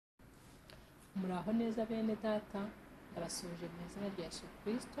Muraho neza bene data, ndabasuje mu izina rya Yesu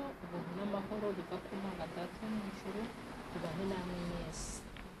Kristo, ubuntu n'amahoro biva ku Mana Data wo mu ijuru bibane namwe mwese.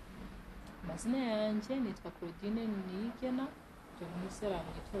 Amazina yanjye nitwa Claudine Niyigena, ndi umwizera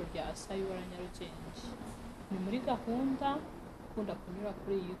mu itorero rya Nyarugenge. Ni muri gahunda ikunda kunyura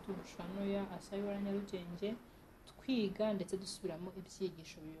kuri YouTube channel ya Nyarugenge, twiga ndetse dusubiramo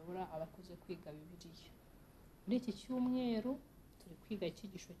ibyigisho biyobora abakoze kwiga Bibiliya. Muri iki cyumweru turi kwiga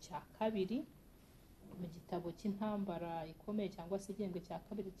icyigisho cya kabiri mu gitabo cy'Intambara Ikomeye cyangwa se igihembwe cya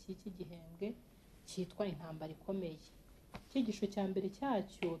kabiri cy'iki gihembwe cyitwa Intambara Ikomeye. Icyigisho cya mbere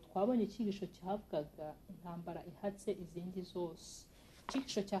cyacyo twabonye icyigisho cyavugaga intambara ihatse izindi zose.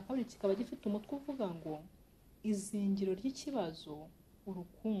 Icyigisho cya kabiri kikaba gifite umutwe uvuga ngo izingiro ry'ikibazo,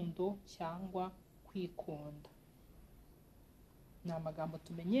 urukundo cyangwa kwikunda. Ni amagambo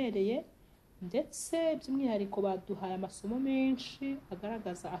tumenyereye ndetse by'umwihariko baduhaye amasomo menshi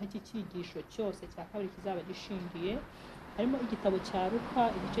agaragaza aho iki cyigisho cyose cya kabiri kizaba gishingiye. Harimo igitabo cya Luka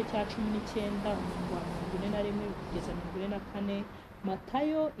igice cya 19 umurongo wa 41 kugeza 44,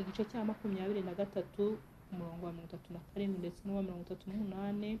 Matayo igice cya 23 umurongo wa 37 ndetse n'uwa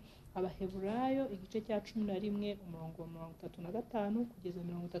 38, Abaheburayo igice cya 11 umurongo wa 35 kugeza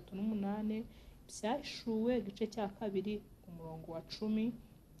 38, Byahishuwe igice cya kabiri umurongo wa 10,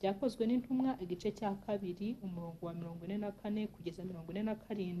 Byakozwe n'intumwa igice cya kabiri umurongo wa 44 kugeza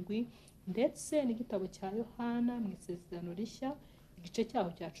 47, ndetse n'igitabo cya Yohana mu Isezerano Rishya igice cyaho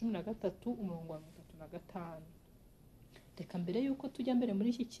cya 13 umurongo wa 35. Reka mbere yuko tujya mbere muri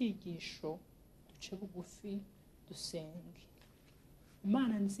iki cyigisho duce bugufi dusenge.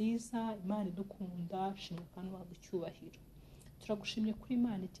 Imana nziza, Imana idukunda, shimwe kandi waguha icyubahiro. Turagushimye kuri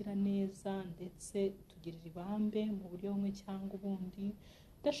Imana igira neza ndetse tugirira ibambe mu buryo bumwe cyangwa ubundi.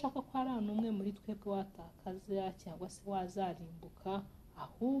 Udashaka ko hari n'umwe muri twebwe watakaza cyangwa se wazarimbuka,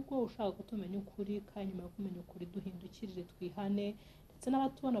 ahubwo ushaka ko tumenya ukuri, kandi nyuma yo kumenya ukuri duhindukirire twihane, ndetse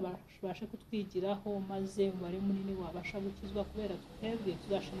n'abatubona babashe kutwigiraho, maze umubare munini wabasha gukizwa kubera twebwe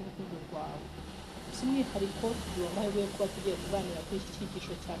tuzashimira urukundo rwawe. By'umwihariko tugira amahirwe yo kuba tugiye kuganira kuri iki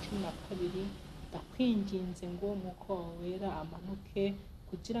cyigisho cya 12. Ndakwinginze ngo Mwuka wawe wera amanuke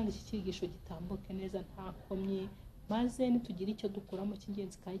kugira ngo iki cyigisho gitambuke neza nta nkomyi, maze nitugira icyo dukuramo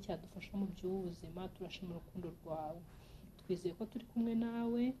cy'ingenzi kandi cyadufasha mu by'ubuzima. Turashimira urukundo rwawe, twizeye ko turi kumwe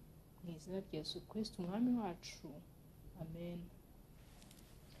nawe mu izina rya Yesu Kristo umwami wacu, amen.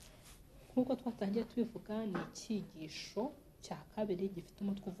 Nk'uko twatangiye tubivuga, ni icyigisho cya kabiri gifite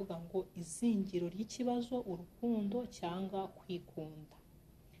umutwe uvuga ngo izingiro ry'ikibazo, urukundo cyangwa kwikunda.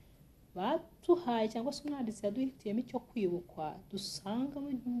 Batuhaye cyangwa se umwanditsi yaduhitiyemo icyo kwibukwa dusanga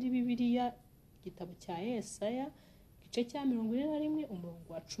muri Bibiliya igitabo cya Yesaya igice cya 41 umurongo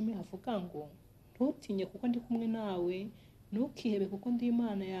wa 10 havuga ngo ntutinye kuko ndi kumwe nawe, ntukihebe kuko ndi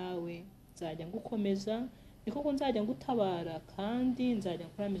Imana yawe, nzajya ngukomeza, niko nzajya ngutabara, kandi nzajya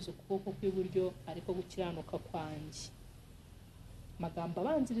nkuramiza ukuboko kw'iburyo ariko gukiranuka kwanjye. Amagambo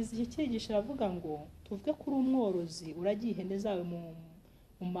abanziriza iki cyigisho aravuga ngo tuvuge kuri umworozi uragiye ihene zawe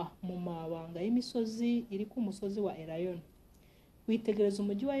mu mabanga y'imisozi iri ku musozi wa Erayoni. Witegereza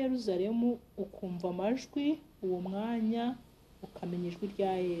umujyi wa Yerusalemu ukumva amajwi, uwo mwanya ukamenya ijwi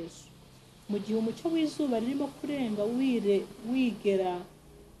rya Yesu. Mu gihe umucyo w'izuba ririmo kurenga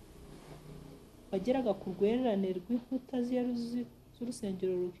wageraga ku rwererane rw'inkuta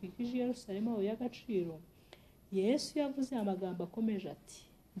z'urusengero rukikije Yerusalemu y'agaciro, Yesu yavuze amagambo akomeje ati,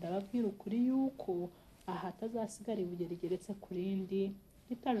 ndababwira ukuri yuko aha hatazasigara ibuye rigeretse ku rindi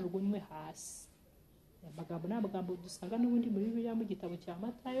ritajugunywe hasi. Aya magambo ni amagambo dusanga n'ubundi muri Bibiliya mu gitabo cya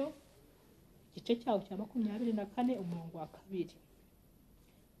Matayo igice cyaho cya 24 umurongo wa 2.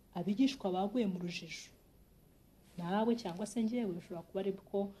 Abigishwa baguye mu rujijo. Nawe cyangwa se njyewe bishobora kuba ari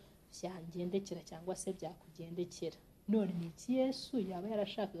bwo byangendekera cyangwa se byakugendekera. None ni iki Yesu yaba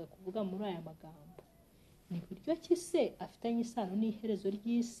yarashakaga kuvuga muri aya magambo? Ni buryo ki se afitanye isano n'iherezo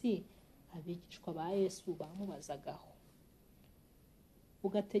ry'isi abigishwa ba Yesu bamubazagaho?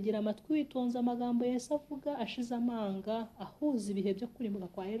 Ugategera amatwi witonze amagambo Yesu avuga ashize amanga, ahuza ibihe byo kurimbuka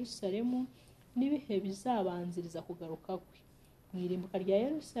kwa Yerusalemu n'ibihe bizabanziriza kugaruka kwe. Mu irimbuka rya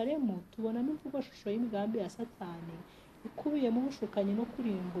Yerusalemu tubonamo imvugo-shusho y'imigambi ya Satani ikubiyemo ubushukanyi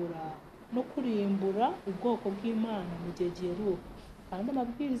no kurimbura ubwoko bw'Imana mu gihe giheruka. Kandi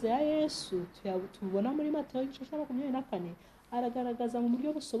amabwiriza ya Yesu tubona muri Matayo igice cya 24 aragaragaza mu buryo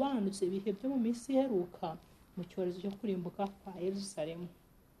busobanutse ibihe byo mu minsi iheruka mu cyorezo cyo kurimbuka kwa Yerusalemu.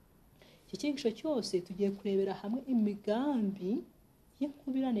 Iki cyigisho cyose tugiye kurebera hamwe imigambi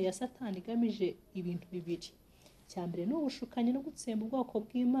y'inkubirane ya Satani igamije ibintu bibiri. Cya mbere ni ubushukanyi no gutsemba ubwoko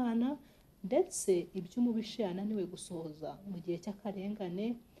bw'Imana, ndetse iby'umubisha yananiwe gusohoza mu gihe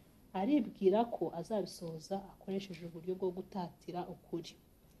cy'akarengane, aribwira ko azabisohoza akoresheje uburyo bwo gutatira ukuri.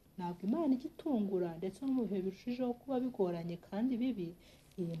 Ntabwo Imana igitungura ndetse no mu bihe birushijeho kuba bigoranye kandi bibi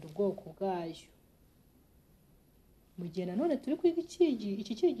irinda ubwoko bwayo. Mu gihe nanone turi kwiga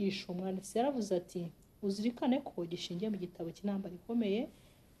iki cyigisho, umwanditsi yaravuze ati uzirikane ko gishingiye mu gitabo cy'Intambara Ikomeye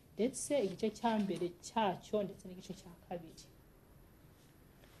ndetse igice cya mbere cyacyo ndetse n'igice cya kabiri.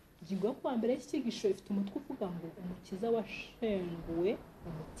 Ingingo yo kuwa mbere y'iki cyigisho ifite umutwe uvuga ngo umukiza washenguwe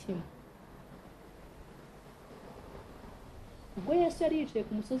umutima. Ubwo Yesu yari yicaye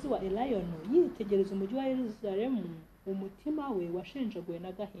ku musozi wa Elayono yitegereza umujyi wa Yerusalemu, umutima we washenjaguwe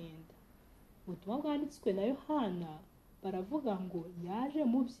n'agahinda. Ubutumwa bwanditswe na Yohana baravuga ngo yaje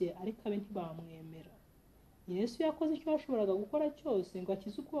mu bye ariko abe ntibamwemera. Yesu yakoze icyo yashoboraga gukora cyose ngo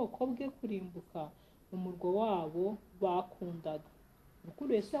akize ubwoko bwe kurimbuka mu murwa wabo bakundaga.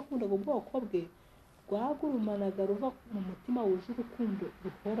 Urukundo Yesu yakundaga ubwoko bwe rwagurumanaga ruva mu mutima wuje urukundo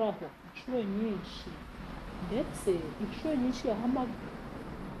ruhoraho inshuro nyinshi, ndetse inshuro nyinshi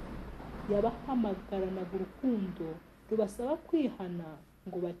yabahamagaranaga urukundo rubasaba kwihana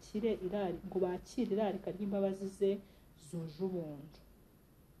ngo bakire irarika ry'imbabazi ze zuje ubuntu.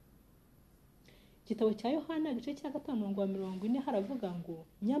 Igitabo cya Yohana igice cya 5:40 haravuga ngo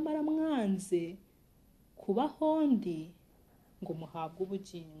nyamara mwanze kubaho ndi ngo muhabwe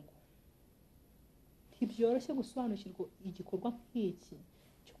ubugingo. Ntibyoroshye gusobanukirwa igikorwa nk'iki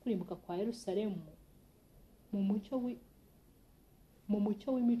cyo kurimbuka kwa Yerusalemu mu mucyo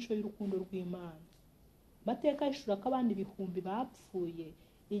w'imico y'urukundo rw'Imana. Amateka yishura ko abandi ibihumbi bapfuye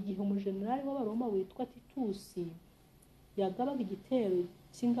igihe umujenerali w'Abaroma witwa Titusi yagabaga igitero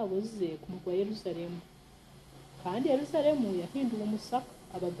cy'ingabo ze ku murwa wa Yerusalemu. Kandi Yerusalemu yahinduwe umusaka,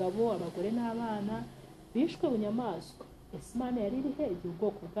 abagabo, abagore n'abana bishwe bunyamaswa. Ese Imana yari irihe igihe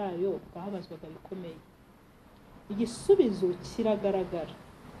ubwoko bwayo bwabazwaga bikomeye? Igisubizo kiragaragara,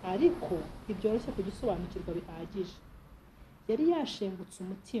 ariko ntibyoroshye kugisobanukirwa bihagije. Yari yashengutse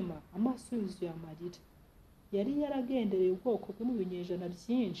umutima, amaso yuzuye amarira. Yari yaragendereye ubwoko bwe mu binyejana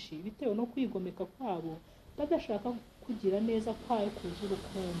byinshi bitewe no kwigomeka kwabo, badashaka kugira neza kwayo kuza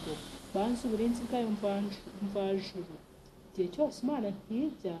urukundo, banze uburinzi bwayo mvajuru. Igihe cyose Imana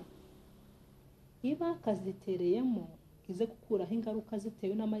ntijya iba kazitereyemo ize gukuraho ingaruka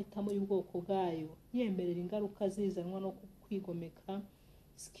zitewe n'amahitamo y'ubwoko bwayo, yemerera ingaruka zizanwa no kwigomeka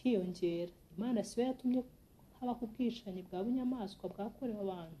zikiyongera. Imana siyo yatumye habaho ubwicanyi bwa bunyamaswa bwakorewe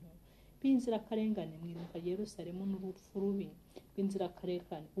abantu b'inzirakarengane mu irimbuka rya Yerusalemu n'urupfu rubi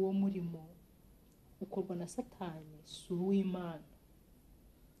rw'inzirakarengane. Uwo murimo ukorwa na Satani, si uw'Imana.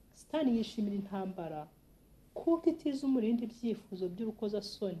 Satani yishimira intambara kuko itiza umurindi ibyifuzo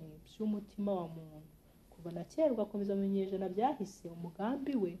by'urukozasoni by'umutima wa muntu. Kuva na kera ugakomeza mu binyejana byahise,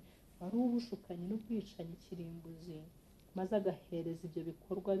 umugambi we wari ubushukanyi n'ubwicanyi kirimbuzi, maze agahereza ibyo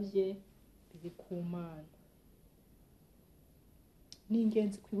bikorwa bye biri ku Mana. Ni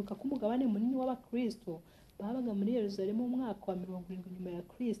ingenzi kwibuka ko umugabane munini w'Abakristo babaga muri Yerusalemu mu mwaka wa 70 nyuma ya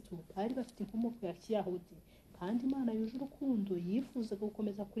Kristo bari bafite inkomoko ya Kiyahudi, kandi Imana yuje urukundo yifuzaga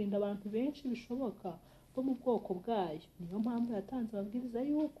gukomeza kurinda abantu benshi bishoboka bo mu bwoko bwayo. Niyo mpamvu yatanze amabwiriza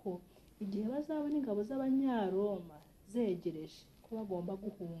y'uko igihe bazabona ingabo z'Abanyaroma zegereje ko bagomba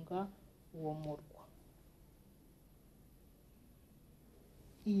guhunga uwo murwa.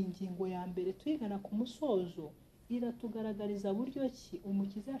 Iyi ngingo ya mbere tuyigana ku musozo iratugaragariza buryo ki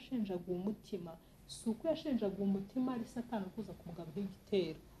umukiza yashenjaguye umutima. Si uko yashenjaguye umutima ari Satani kuza kumugabaho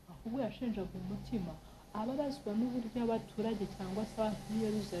igitero, ahubwo yashenjaguye umutima ababazwa n'uburyo abaturage cyangwa se abantu b'i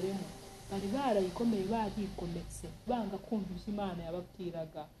Yerusalemu bari barayigomeye, barigometse, banga kumva ibyo Imana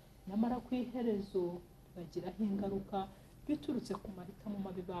yababwiraga. Nyamara ku iherezo bagiraho ingaruka biturutse ku mahitamo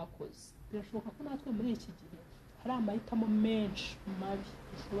mabi bakoze. Birashoboka ko natwe muri iki gihe hari amahitamo menshi mabi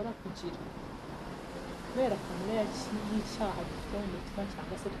dushobora kugira kubera kamere y'icyaha dufite mu mutima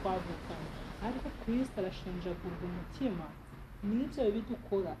cyangwa se twavukanye, ariko Kristo arashenjagurwa umutima n'ibyo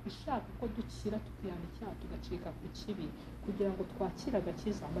bidukora, ishaka ko dukira tukihana icyaha tugacika ku kibi, kugira ngo twakire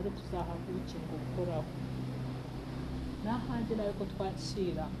agakiza maze tuzahabwe ubugingo buhoraho. N'ahandi nawe ko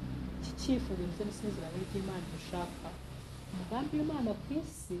twakira iki cyifuzo ndetse n'isezerano ry'Imana dushaka. Umugambi w'Imana ku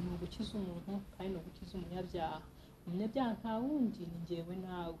isi ni ugukiza umuntu kandi ni ugukiza umunyabyaha. Umunyabyaha nta wundi ni njyewe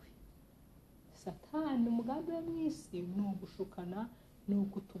nawe. Satani umugambi we mu isi ni ugushukana, ni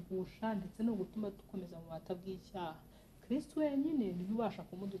ukutugusha ndetse no gutuma dukomeza mu bubata bw'icyaha. Kristo wenyine niwe ubasha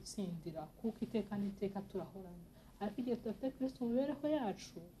kumudutsindira, kuko iteka n'iteka turahorana. Ariko igihe tudafite Kristo mu mibereho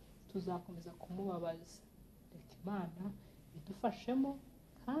yacu tuzakomeza kumubabaza. Reka Imana idufashemo,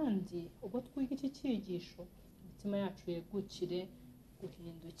 kandi ubwo twiga iki cyigisho imitima yacu yegukire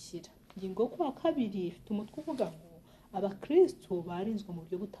guhindukira. Ingingo yo kuwa kabiri ifite umutwe uvuga ngo abakristo barinzwe mu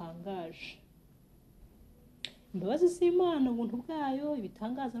buryo butangaje. Imbabazi z'Imana, ubuntu bwayo,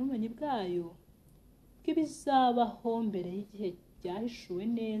 ibitangaza n'ubumenyi bwayo bw'ibizabaho mbere y'igihe byahishuwe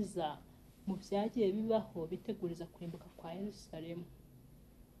neza mu byagiye bibaho biteguriza kurimbuka kwa Yerusalemu.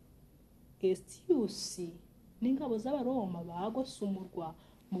 Gestiyusi n'ingabo z'abaroma bagose umurwa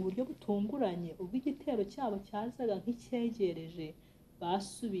mu buryo butunguranye. Ubwo igitero cyabo cyazaga nk'icyegereje,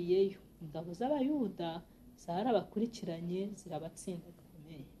 basubiyeyo. Ingabo z'abayuda zarabakurikiranye zirabatsinda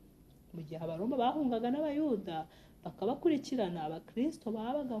bikomeye. Mu gihe abaroma bahungaga n'abayuda bakabakurikirana, abakristo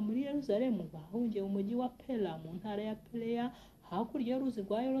babaga muri Yerusalemu bahungiye mu mujyi wa Pera mu ntara ya Pereya hakurya y'uruzi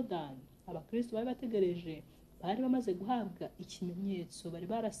rwa Yorodani. Abakristo bari bategereje bari bamaze guhabwa ikimenyetso bari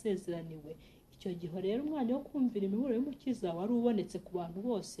barasezeraniwe. Icyo gihe rero umwanya wo kumvira imiburo y'Umukiza wari ubonetse ku bantu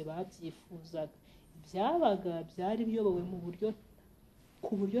bose babyifuzaga. Ibyabaga byari biyobowe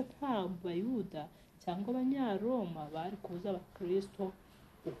ku buryo nta bayuda cyangwa abanyaroma bari kubuza abakristo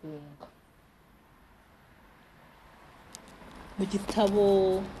guhunga. Mu gitabo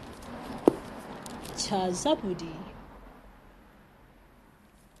cya Zaburi,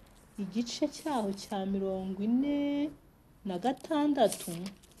 igice cyaho cya 46,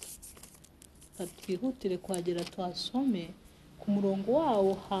 twihutire kuhagera tuhasome. Ku murongo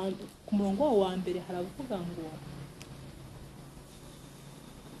wawo wa mbere haravuga ngo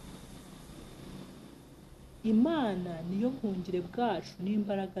Imana niyo buhungiro bwacu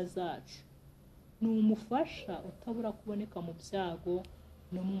n'imbaraga zacu, ni umufasha utabura kuboneka mu byago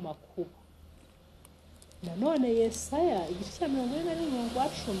no mu makuba. Nanone Yesaya igice cya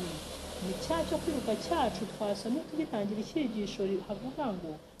 41:10, ni cyo kwiruka cyacu twasomye tugitangira icyigisho, havuga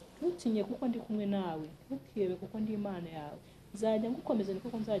ngo ntutinye kuko ndi kumwe nawe, ntukihebe kuko ndi Imana yawe, nzajya ngukomeza ni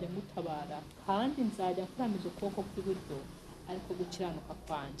kuko nzajya ngutabara, kandi nzajya nkuramiza ukuboko kw'iburyo ariko gukiranuka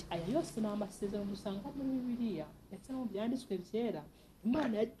kwanjye. Aya yose ni amasezerano dusanga muri Bibiliya ndetse no mu byanditswe byera.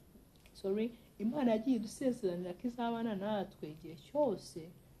 Imana yagiye idusezeranira ko izabana natwe igihe cyose,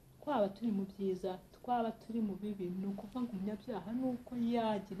 twaba turi mu byiza twaba turi mu bibi. Ni ukuvuga ngo umunyabyaha nuko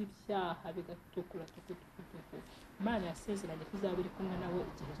yagira ibyaha bigatukura tukutukutuku, Imana yasezeranye ko izaba iri kumwe nawe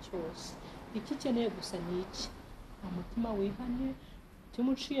igihe cyose. Icyo ikeneye gusa ni iki? Umutima wihanye, umutima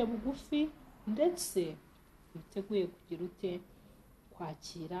uciye bugufi, ndetse witeguye kugira ute?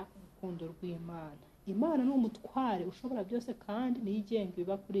 Kwakira urukundo rw'Imana. Imana ni umutware ushobora byose kandi niyo igenga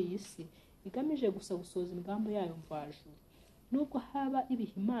ibiba kuri iyi si, igamije gusa gusohoza imigambi yayo mvajuru. Nubwo haba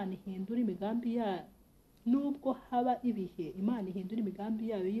ibihe Imana ihindura imigambi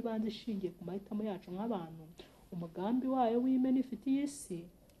yayo y'ibanze ishingiye ku mahitamo yacu nk'abantu, umugambi wayo w'imena ifitiye isi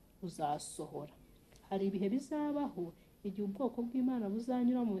uzasohora. Hari ibihe bizabaho igihe ubwoko bw'Imana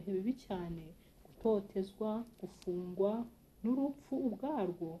buzanyura mu bihe bibi cyane, gutotezwa, gufungwa n'urupfu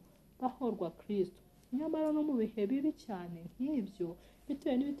ubwarwo bahorwa Kristo. Nyamara no mu bihe bibi cyane nk'ibyo,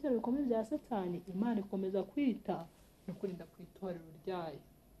 bitewe n'ibitero bikomeye bya Satani, Imana ikomeza kwita no kurinda ku itorero ryayo.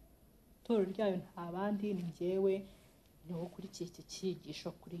 Itorero ryayo nta bandi ni njyewe niwo ukurikiye iki cyigisho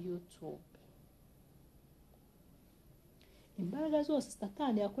kuri YouTube. Imbaraga zose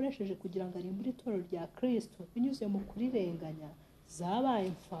Satani yakoresheje kugira ngo arimbure itorero rya Kristo binyuze mu kurirenganya zabaye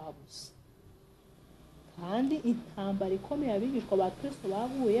imfabusa. Kandi intambara ikomeye abigishwa ba Kristo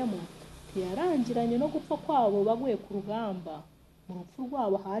baguyemo ntiyarangiranye no gupfa kwabo baguye ku rugamba. Mu rupfu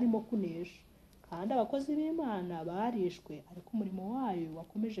rwabo harimo kunesha, kandi abakozi b'Imana barishwe, ariko umurimo wayo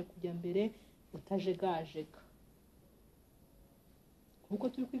wakomeje kujya mbere utajegajega. Nk'uko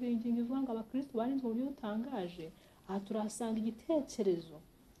turi kwiga ingingo ivuga ngo abakristo barinzwe mu buryo butangaje, aha turahasanga igitekerezo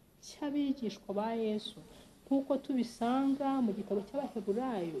cy'abigishwa ba Yesu nk'uko tubisanga mu gitabo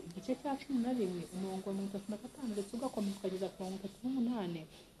cy'Abaheburayo igice cya 11 umurongo wa 35 ndetse ugakomeza ukageza ku 38,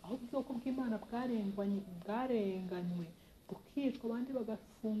 aho ubwoko bw'Imana bwarenganywe bukicwa, abandi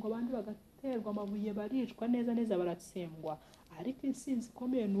bagafungwa, abandi bagaterwa amabuye, baricwa neza baratsembwa. Ariko intsinzi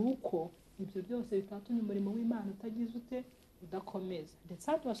ikomeye ni uko ibyo byose bitatumye umurimo w'Imana utagize udakomeza. Ndetse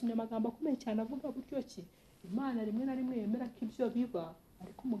hano tubasomye amagambo akomeye cyane avuga buryo ki Imana rimwe na rimwe yemera ko ibyo biba,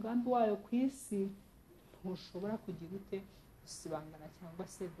 ariko umugambi wayo ku isi ntushobora kugira gusibangana cyangwa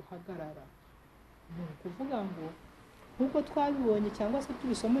se guhagarara. Ni ukuvuga ngo nk'uko twabibonye cyangwa se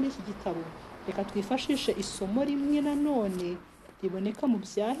tubisoma muri iki gitabo, reka twifashishe isomo rimwe nanone riboneka mu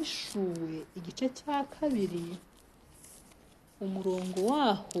byahishuwe igice cya 2 umurongo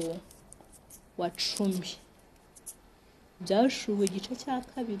waho wa 10. Byahishuwe igice cya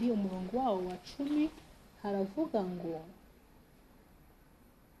 2 umurongo wawo wa 10 haravuga ngo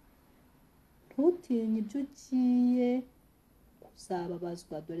ntutinye ibyo ugiye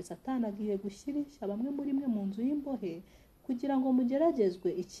kuzababazwa, dore Satani agiye gushyirisha bamwe muri mwe mu nzu y'imbohe kugira ngo mugeragezwe,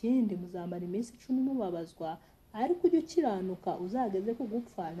 ikindi muzamara iminsi 10 mubabazwa, ariko ujye ukiranuka uzageze ku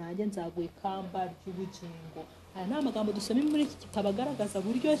gupfa nanjye nzaguha ikamba ry'ubugingo. aya ni amagambo dusoma muri iki gitabo agaragaza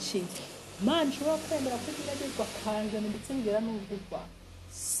buryo ki Imana ishobora kwemera ko ugeragezwa kanjana ndetse bigera n'ubugwa.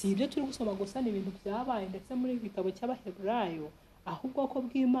 Si ibyo turi gusoma gusa, ni ibintu byabaye ndetse muri iki gitabo cy'Abaheburayo, aho ubwoko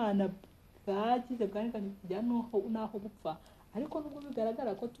bw'Imana bwagize bwariganye kujya n'aho bupfa, ariko nubwo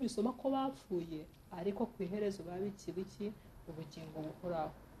bigaragara ko tubisoma ko bapfuye, ariko ku iherezo babikibiki ubugingo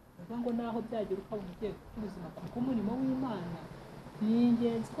buhoraho. Uvuga ngo naho byagira ukabona ugiye gufite ubuzima kubw'umurimo w'Imana, ni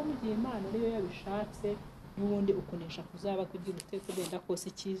ingenzi ko mu gihe Imana ariyo yabishatse n'ubundi ukunesha kuzaba kugira uteko benda kose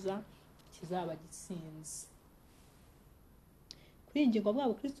icyiza kizaba gitsinze. Kuri iyi ngingo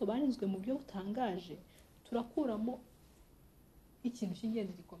bwabo Kristo barinzwe mu buryo butangaje, turakuramo ikintu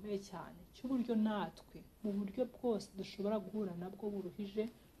cy'ingenzi gikomeye cyane cy'uburyo natwe mu buryo bwose dushobora guhura nabwo buruhije,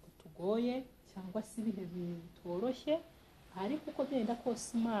 butugoye cyangwa se ibihe bitoroshye, ariko uko byenda kose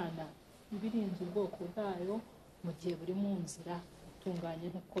Imana ibirinze ubwoko bwayo mu gihe buri mu nzira itunganye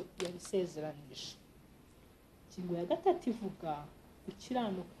nk'uko yabisezeranije. Ingingo ya gatatu ivuga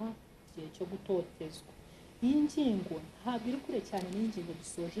gukiranuka igihe cyo gutotezwa. Iyi ngingo ntabwo iri kure cyane n'ingingo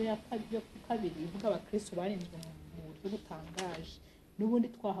dusoje ya kabiri ivuga abakristo barinzwe mu buryo butangaje. N'ubundi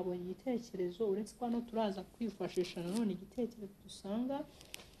twahabonye igitekerezo, uretse ko hano turaza kwifashisha nanone igitekerezo dusanga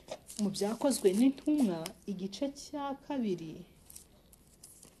mu byakozwe n'intumwa igice cya kabiri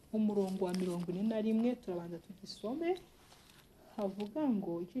umurongo wa 41. Turabanza tugisome. Havuga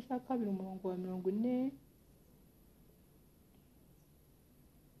ngo igice cya kabiri umurongo wa 41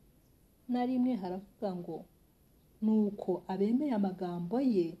 haravuga ngo nuko abemeye amagambo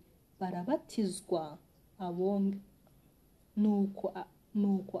ye barabatizwa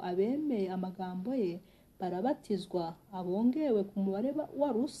nuko abemeye amagambo ye barabatizwa abongewe ku mubare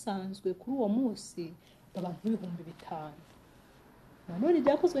wari usanzwe kuri uwo munsi baba nk'ibihumbi 5. Nanone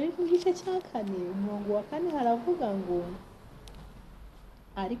byakozwe n'igice cya 4 umurongo wa 4 haravuga ngo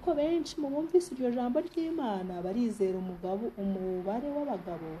ariko benshi mu bumvise iryo jambo ry'Imana barizera umubare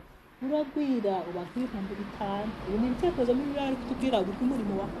w'abagabo uragwira uba nk'ibihumbi 5. Ubu ni ibitekerezo muri bari kutubwira uburyo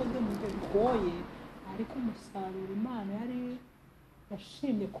umurimo wakozwe mu gihe bigoye, ariko umusaruro Imana yari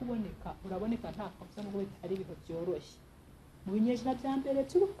yashimye kuboneka uraboneka nta kabuza nubwo bitari ibihe byoroshye. Mu binyejana bya mbere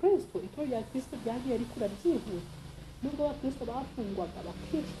by'Ubukristo, itorero rya Kristo ryagiye rikura ryihuta, nubwo abakristo bafungwaga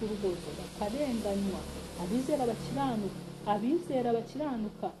bakicwa urubozo bakarenganywa. Abizera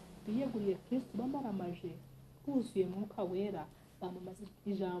bakiranuka biyeguriye Kristo bamaramaje buzuye Mwuka Wera, bamamaza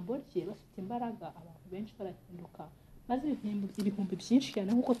ijambo rye bafite imbaraga, abantu benshi barahinduka, maze ibihumbi byinshi cyane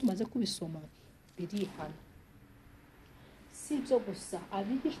nk'uko tumaze kubisoma birihana. Si ibyo gusa,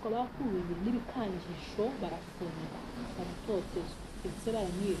 abigishwa bahuye n'ibikangisho barafungwa, baratotezwa ndetse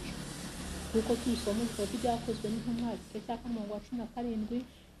baramwicwa, nk'uko tubisoma mu gitabo cy'Ibyakozwe n'Intumwa igice cya 17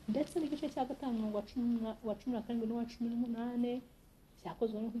 ndetse n'igice cya 5 umurongo wa 17 n'uwa 18.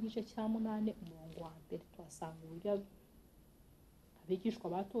 Byakozwe no ku gice cya 8 umurongo wa 1 tuhasanga uburyo abigishwa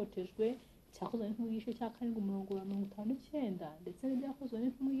batotejwe. Cyakozwe no ku gice cya 7 umurongo wa 59 ndetse n'ibyakozwe no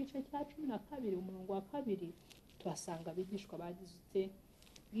ku gice cya 12 umurongo wa 2 tuhasanga abigishwa bagize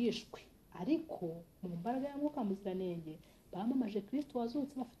bishwe, ariko mu mbaraga ya Mwuka Muziranenge bamamaje Kristo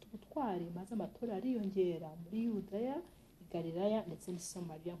wazutse bafite ubutwari, maze amatorero ariyongera muri Yudaya, Galilaya ndetse n'i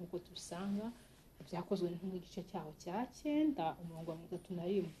Samariya nk'uko tubisanga byakozwe no mu gice cyaho cya 9 umurongo wa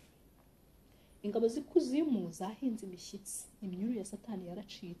 31. Ingabo z'ikuzimu zahinze imishyitsi, imyuru ya Satani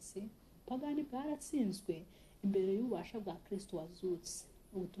yaracitse, ubupagani bwaratsinzwe imbere y'ububasha bwa Kristo wazutse.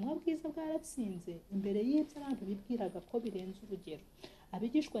 Ubutumwa bwiza bwaratsinze imbere y'ibyo abantu bibwiraga ko birenze urugero.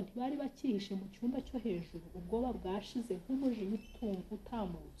 Abigishwa ntibari bakihishe mu cyumba cyo hejuru, ubwoba bwashize nk'umujinya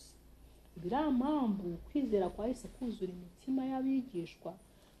utamurutse. Ibiramambu kwizera kwahise kuzura imitima y'abigishwa,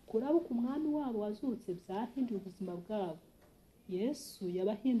 kurabuka umwami wabo wazutse byahinduye ubuzima bwabo. Yesu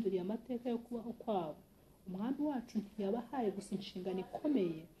yabahinduriye amateka yo kubaho kwabo. Umwami wacu ntiyabahaye gusa inshingano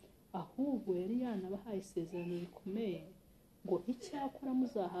ikomeye, ahubwo yari yanabahaye isezerano rikomeye ngo icyakora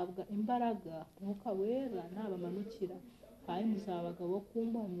muzahabwa imbaraga Mwuka Wera nabamanukira, kandi muzaba abagabo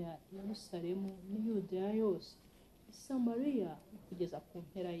kumpamya i Yerusalemu n'i Yudaya yose, i Samariya kugeza ku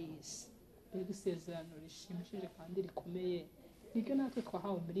mpera y'isi. Iri isezerano rishimishije kandi rikomeye, niryo natwe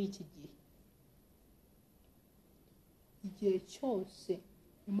twahawe muri iki gihe. Igihe cyose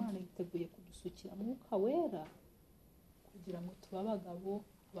Imana yiteguye kudusukira Mwuka Wera kugira ngo tube abagabo,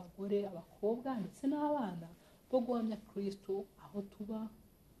 abagore, abakobwa ndetse n'abana bo guhamya Kristo aho tuba,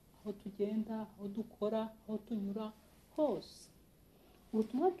 aho tugenda, aho dukora, aho tunyura hose.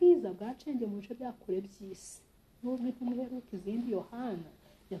 Ubutumwa bwiza bwacengeye mu bice bya kure by'isi, n'ubwo intumwa iheruka izindi Yohana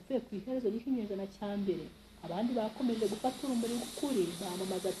yapfuye ku iherezo ry'ikinyejana cya mbere. Abandi bakomeje gufata urumuri rw'ukuri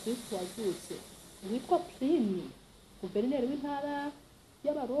bamamaza Kristo wazutse. witwa Pliny, guverineri w'intara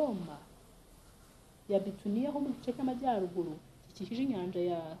y'Abaroma ya Bituniya ho mu gice cy'amajyaruguru gikikije inyanja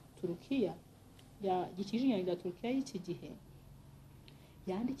ya Turukiya y'iki gihe,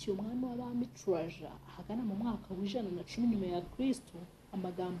 yandikiye umwami w'abami Trajan ahagana mu mwaka w'110 nyuma ya Kristo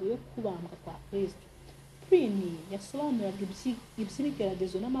amagambo yo kubambwa kwa Kristo. Pliny yasobanuraga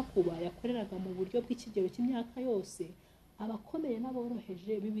iby'ibigeragezo n'amakuba yakoreraga mu buryo bw'ikigero cy'imyaka yose abakomeye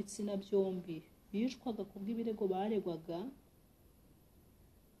n'aboroheje b'ibitsina byombi bishwaga kubw'ibirego baregwaga,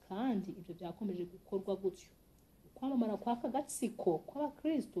 kandi ibyo byakomeje gukorwa gutyo. Kwamamara kw'aka gatsiko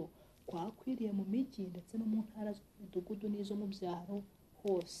kw'abakristo kwakwiriye mu mijyi ndetse no mu ntara z'umudugudu n'izo mu byaro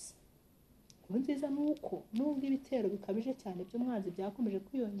hose. Inkuru nziza ni uko nubwo ibitero bikabije cyane by'umwanzi byakomeje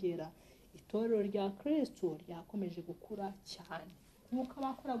kwiyongera, itorero rya Kristo ryakomeje gukura cyane. Nk'uko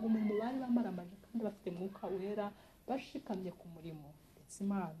abakoraga umurimo bari bamaramaje kandi bafite mwuka wera bashikamye ku murimo, ndetse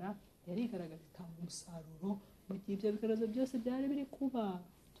Imana yari igaragaza itanga umusaruro mu gihe ibyo bigeragezo byose byari biri kuba.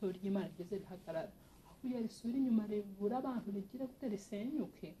 Itorero ry'Imana rigeze rihagarara, aho kugira risubire inyuma ribura abantu rigira gute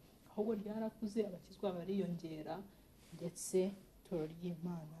risenyuke, ahubwo ryarakuze, abakizwa bariyongera, ndetse itorero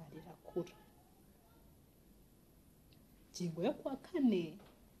ry'Imana rirakura. Ingingo yo kuwa kane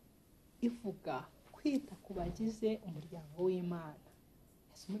ivuga kwita ku bagize umuryango w'Imana.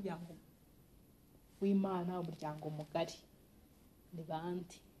 Ese umuryango w'Imana, umuryango mugari ni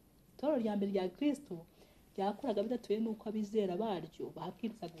bande? Itorero rya mbere rya Kristo ryakoraga bidatuye n'uko abizera baryo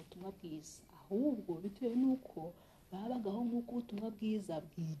babwirizaga ubutumwa bwiza, ahubwo bitewe n'uko babagaho nk'uko ubutumwa bwiza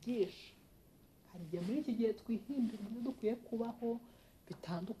bwigisha. Hari igihe muri iki gihe twihimbira uburyo dukwiye kubaho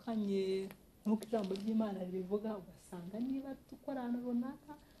bitandukanye nk'uko ijambo ry'Imana ribivuga, ugasanga niba dukora ahantu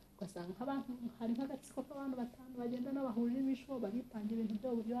runaka, ugasanga abantu hari nk'agatsiko k'abantu batanu bagenda n'abahuje ibisho baripangira ibintu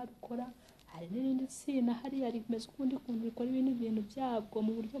byabo uburyo babikora. Hari n'irindi tsinda hariya rimeze ukundi kuntu rikora ibindi bintu byabwo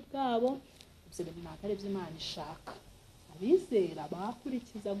mu buryo bwabo. Ibyo bintu ntabwo ari iby'Imana ishaka. Abizera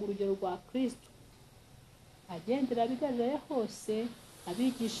bakurikizaga urugero rwa Kristo, agendera abigaragaye hose,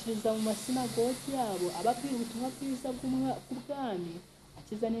 abigishiriza mu masinagogi yabo, ababwira ubutumwa bwiza bw'ubwami,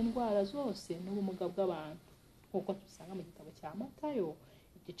 akiza n'indwara zose n'ubumuga bw'abantu, nk'uko tubisanga mu gitabo cya Matayo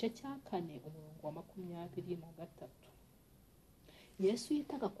igice cya 4 umurongo wa 23. Yesu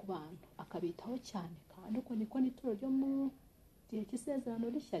yitaga ku bantu akabitaho cyane, kandi uko niko n'ituro ryo mu gihe cy'isezerano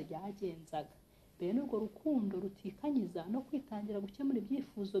rishya ryagenzaga. Bene urwo rukundo rutikanyiza no kwitangira gukemura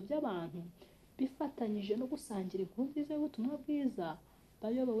ibyifuzo by'abantu bifatanyije no gusangira inkuru nziza y'ubutumwa bwiza,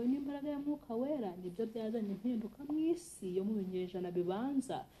 bayobowe n'imbaraga ya Mwuka Wera, nibyo byazanye impinduka mu isi yo mu binyejana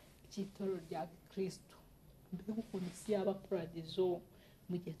bibanza by'itorero rya Kristo. Mbega ukuntu isi yaba paradizo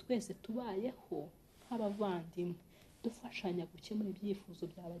mu gihe twese tubayeho nk'abavandimwe, dufashanya gukemura ibyifuzo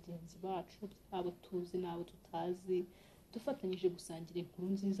bya bagenzi bacu, abo tuzi n'abo tutazi, dufatanyije gusangira inkuru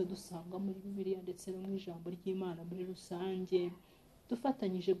nziza dusanga muri Bibiliya ndetse no mu ijambo ry'Imana muri rusange,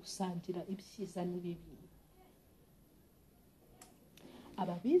 dufatanyije gusangira ibyiza n'ibibi.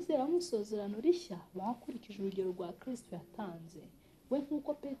 Ababizera mu isezerano rishya bakurikije urugero rwa Kristo yatanze. We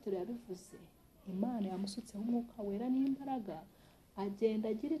nk'uko Petero yabivuze, Imana yamusutseho Umwuka Wera n'imbaraga, agenda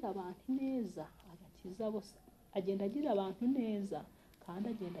agirira abantu neza, kandi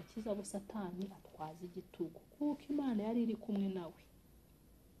agenda akiza abo Satani atwaza igitugu, kuko Imana yari iri kumwe nawe.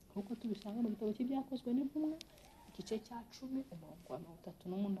 Nk'uko tubisanga mu gitabo cy'Ibyakozwe n'Intumwa igice cya 10 umurongo wa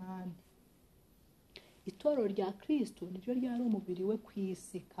 38. Itorero rya Kristo niryo ryari umubiri we ku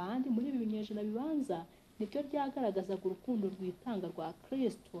isi, kandi muri ibi binyejana bibanza niryo ryagaragazaga urukundo rwitanga rwa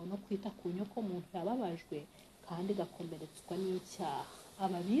Kristo no kwita ku nyoko muntu yababajwe kandi gakomeretswa n'icyaha.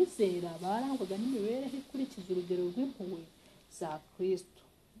 Ababizera barangwaga n'imibereho ikurikiza urugero rw'impuhwe za Kristo.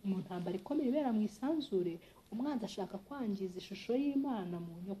 Mu ntambara ikomeye ibera mu isanzure, umwanzi ashaka kwangiza ishusho y'Imana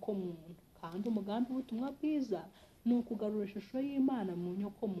mu nyoko muntu, kandi umugambi w'ubutumwa bwiza ni ukugarura ishusho y'Imana mu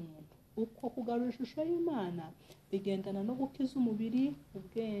nyoko muntu. Uko kugarura ishusho y'Imana bigendana no gukiza umubiri,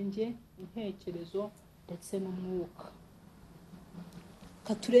 ubwenge, intekerezo ndetse n'umwuka.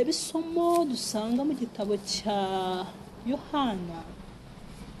 Katureba isomo dusanga mu gitabo cya Yohana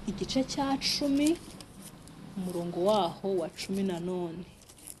igice cya 10 umurongo waho wa 10.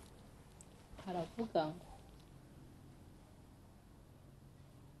 Haravuga ngo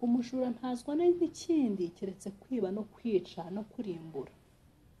umujura ntazwa n'ikindi keretse kwiba no kwica no kurimbura.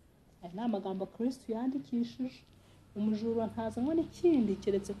 Aya ni amagambo Kristo yandikishije. Umujura ntazanwa n'ikindi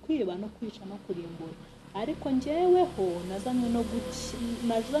keretse kwiba no kwica no kurimbura, ariko njyeweho nazanywe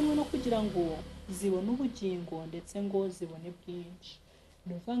no kugira ngo zibone ubugingo ndetse ngo zibone bwinshi.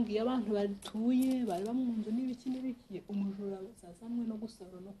 Nuvuga ngo iyo abantu batuye bari mu nzu n'ibiki, umujura azazanwe no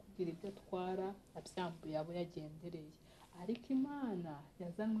gusahura no kugira ibyo atwara abyambuye abo yagendereye. ariko Imana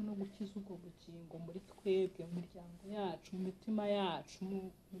yazanywe no gukiza ubwo bugingo muri twebwe, mu miryango yacu, mu mitima yacu, mu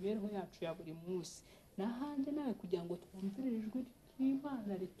mibereho yacu ya buri munsi. N'ahandi nawe kugira ngo twumvire ijwi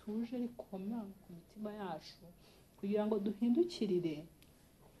ry'Imana rituje rikoma ku mitima yacu, kugira ngo duhindukirire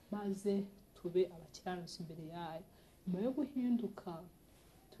maze tube abakiranutsi imbere yayo. Nyuma yo guhinduka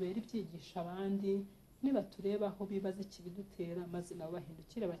tubere ibyigisha abandi, niba tureba aho bibaza ikibidutera maze nabo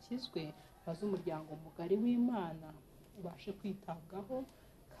bahindukire bakizwe, maze umuryango mugari w'Imana ubashe kwitabwaho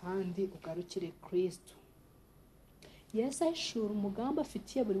kandi ugarukire Kristo. Yesu ahishura umugambi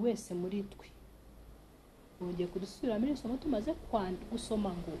afitiye buri wese muri twe. Bongeye kudusubiramo iri somo tumaze gusoma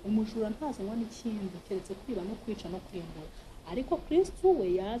ngo umujura ntazanywa n'ikindi keretse kwiba no kwica no kurimbura, ariko Kristo we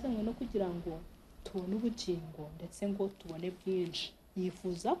yazanywe no kugira ngo tubone ubugingo ndetse ngo tubone bwinshi.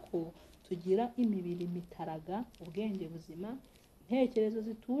 Yifuza ko tugira imibiri mitaraga, ubwenge buzima, intekerezo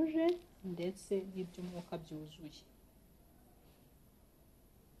zituje ndetse n'iby'umwuka byuzuye.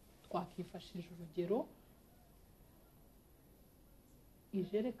 Twakifashije urugero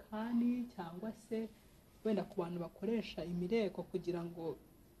ijerekani cyangwa se wenda ku bantu bakoresha imireko kugira ngo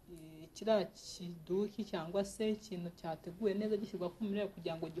kiriya kiduki cyangwa se ikintu cyateguwe neza gishyirwa ku mireko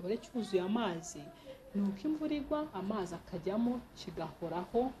kugira ngo gihore cyuzuye amazi, ni uko imvura igwa amazi akajyamo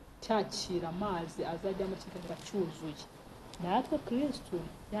kigahoraho cyakira amazi azajyamo kigahora cyuzuye. Natwe Kristo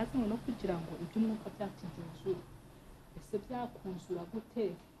yazanywe no kugira ngo iby'umwuka byacu byuzure. Ese byakuzura gute?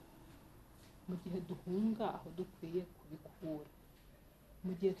 Mu gihe duhunga aho dukwiye kubikura,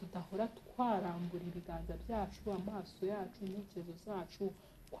 mu gihe tudahora twarambura ibiganza byacu, amaso yacu, intekerezo zacu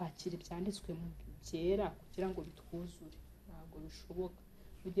kwakira ibyanditswe mu byera kugira ngo bitwuzure. Ntabwo bishoboka.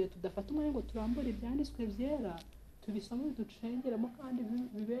 Mu gihe tudafata umwanya ngo turambure ibyanditswe byera, tubisome biducengeramo kandi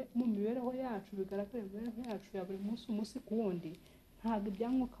bibe mu mibereho yacu, bigaragare mu mibereho yacu ya buri munsi, umunsi ku wundi, ntabwo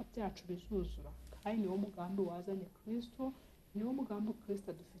iby'umwuka byacu bizuzura. Kandi niwo mugambi wazanye Kristo, niwo mugambi Kristo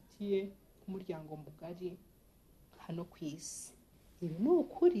adufitiye k'umuryango mugari hano ku isi. Ibi ni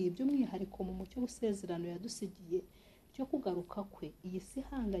ukuri by'umwihariko mu mucyo w'isezerano yadusigiye cyo kugaruka kwe. Iyi si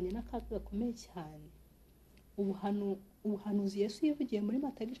ihanganye n'akaga gakomeye cyane. Ubuhanuzi Yesu yivugiye muri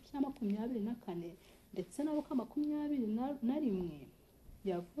Matayo 24 ndetse na Luka 21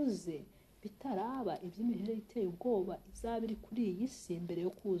 yavuze bitaraba iby'imirire iteye ubwoba izaba iri kuri iyi si mbere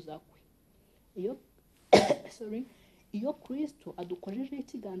yo kuza kwe. Iyo Kristo adukojejeho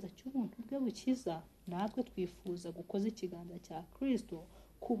ikiganza cy'ubuntu bwe bukiza, natwe twifuza gukoza ikiganza cya Kristo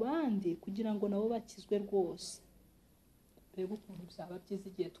ku bandi kugira ngo nabo bakizwe rwose. Mbega ukuntu byaba byiza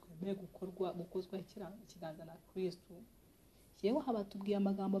igihe twemeye gukozwa ikiganza na Kristo. Yewe habatubwiye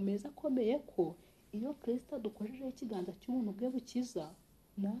amagambo meza akomeye ko iyo Kristo adukojejeho ikiganza cy'ubuntu bwe bukiza,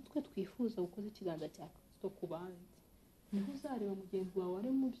 natwe twifuza gukoza ikiganza cya Kristo ku bandi. Niho uzareba mugenzi wawe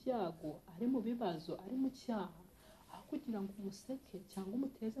ari mu byago, ari mu bibazo, ari mu cyaha, aho kugira ngo umuseke cyangwa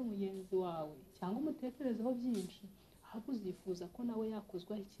umuteze mugenzi wawe cyangwa umutekerezeho byinshi, ahubwo uzifuza ko nawe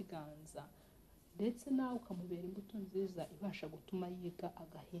yakozwaho ikiganza, ndetse nawe ukamubera imbuto nziza ibasha gutuma yiga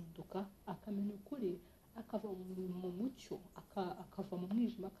agahinduka, akamenya ukuri, akava mu mucyo, akava mu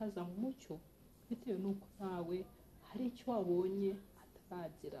mwijima akaza mu mucyo, bitewe n'uko nawe hari icyo wabonye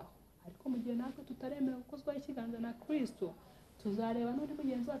atarageraho. Ariko mu gihe natwe tutaremera gukozwaho ikiganza na Kristo, tuzareba n'undi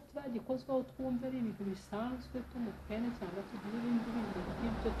mugenzi wacu turagikozwaho twumve ari ibintu bisanzwe, tumukene cyangwa tugira ibindi bintu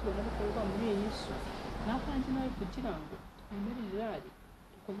by'ibyo tubona bikorwa muri iyi si. N'akandi nawe kugira ngo twemere irari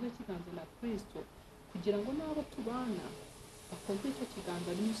dukozwe ikiganza na Kristo, kugira ngo n'abo tubana bakozwe icyo kiganza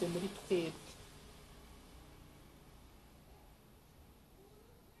binyuze muri twebwe.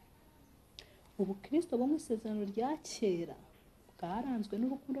 Ubu Kristo bo mu isezerano rya kera bwaranzwe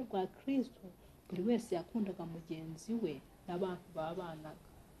n'urukundo rwa Kristo. Buri wese yakundaga mugenzi we n'abantu babanaga.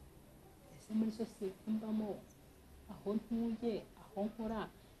 Ese muri sosiyete mbamo, aho ntuye, aho nkora,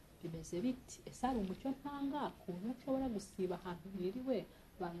 bimeze biti? Ese hari umucyo ntanga ku buryo nshobora gusiba ahantu niriwe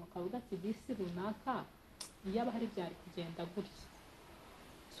abantu bakavuga ati disi runaka iyo aba hari byari kugenda gutya?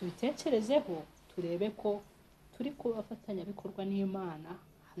 Tubitekerezeho turebe ko turi kubafatanyabikorwa n'Imana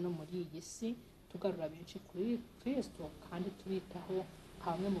hano muri iyi si, tugarura benshi kuri Kristo kandi tubitaho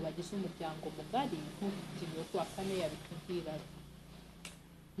hamwe mu bagize umuryango mugari nk'ingingo yo kuwa 4 yabitubwira.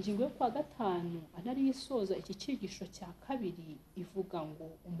 Ingingo yo kuwa 5 anari isoza iki cyigisho cya 2 ivuga ngo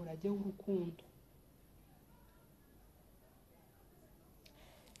umurage w'urukundo.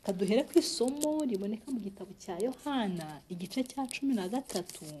 Kaduhere ku isomo riboneka mu gitabo cya Yohana igice cya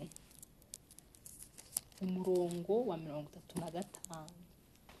 13 umurongo wa 35.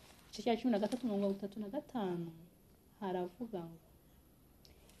 Igice cya 13 umurongo wa 35 haravuga ngo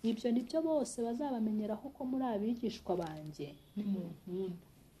ibyo nibyo bose bazabamenyeraho ko muri abigishwa banjye, ni mu nkunda.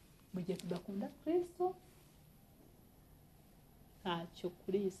 Mu gihe tudakunda Kristo ntacyo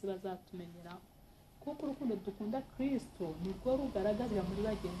kuri iyi si bazatumenyeraho, kuko urukundo dukunda Kristo nirwo rugaragarira muri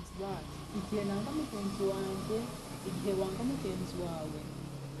bagenzi bacu. Igihe nanga mugenzi wanjye, igihe wanga mugenzi wawe,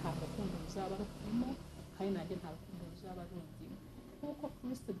 nta rukundo ruzaba rurimo, kandi nanjye nta rukundo ruzaba rundimo. Kuko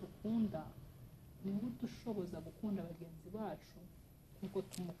Kristo dukunda niwe udushoboza gukunda bagenzi bacu nk'uko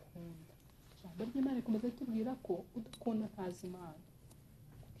tumukunda. Ijambo ry'Imana rikomeza ritubwira ko udukunda ntazi Imana,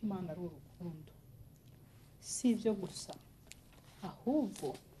 kuko Imana ari urukundo. Si ibyo gusa, ahubwo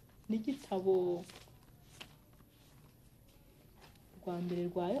n'igitabo rwa mbere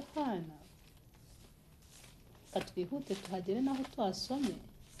rwa Yohana, twihute tuhagere naho tuhasome.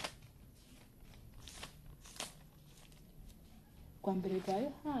 Rwa mbere rwa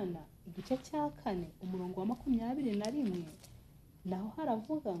Yohana igice cya 4 umurongo wa 21, naho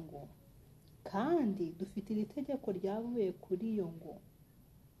haravuga ngo, kandi dufite iri tegeko ryavuye kuri yo ngo,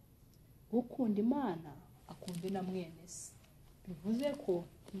 ukunda Imana akunde na mwene se. Bivuze ko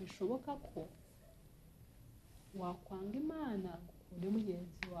ntibishoboka ko wakwanga Imana ngo ukunde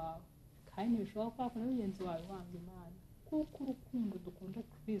mugenzi wawe, kandi ntibishoboka ko wakunda mugenzi wawe wanga Imana, kuko urukundo dukunda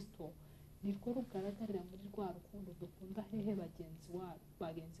Kristo nirwo rugaragarira muri rwa rukundo dukunda hehe bagenzi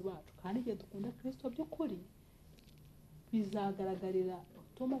bacu. Kandi igihe dukunda Kristo by'ukuri bizagaragarira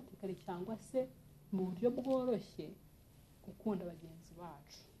automatically cyangwa se mu buryo bworoshye gukunda bagenzi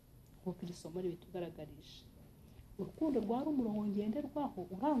bacu, kuko iri somo ribitugaragarije. Urukundo rwari umurongo ngenderwaho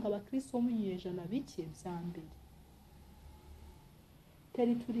uranga abakristo bo mu binyejana bike bya mbere.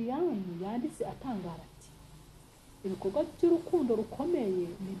 Terituliani yanditse atangara ati, ibikorwa by'urukundo rukomeye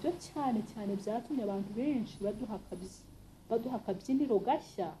nibyo cyane cyane byatumye abantu benshi baduha akabyiniro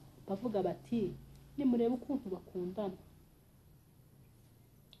gashya bavuga bati, nimurebe ukuntu bakundana.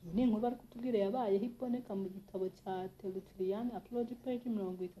 Iyi ni inkuru bari kutubwira yabayeho, iboneka mu gitabo cya Terituliani uphold page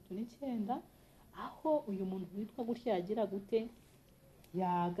 39, aho uyu muntu witwa gutya yagira gute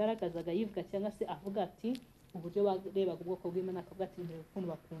yagaragazaga yivuga cyangwa se avuga ati uburyo barebaga ubwoko bw'Imana, akavuga ati nimurebe ukuntu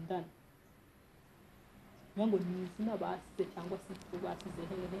bakundana. Ngo ni izina basize cyangwa se basize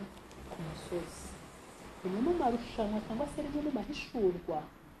hehe ku musozi. Rimwe mu marushanwa cyangwa se rimwe mu mahishurwa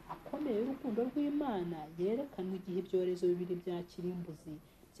akomeye y'urukundo rw'Imana yerekanwe igihe ibyorezo bibiri bya kirimbuzi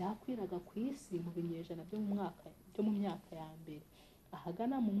byakwiraga ku isi mu binyejana byo mu myaka ya mbere.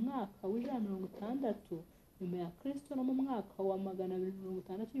 Ahagana mu mwaka w'160 nyuma ya Kristo no mu mwaka wa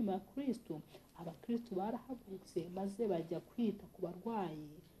 260 nyuma ya Kristo, abakristo barahagurutse maze bajya kwita ku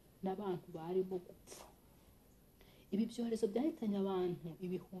barwayi n'abantu barimo gupfa. Ibi byorezo byahitanye abantu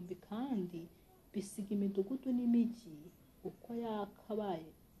ibihumbi kandi bisiga imidugudu n'imijyi uko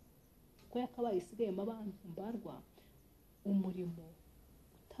yakabaye isigayemo abantu mbarwa.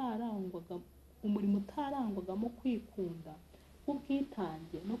 Umurimo utarangwagamo kwikunda,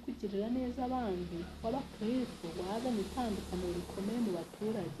 ubwitange no kugirira neza abandi w'abakristo wazanye itandukaniro rikomeye mu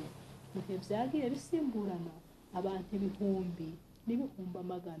baturage. Mu bihe byagiye bisimburana, abantu ibihumbi n'ibihumbi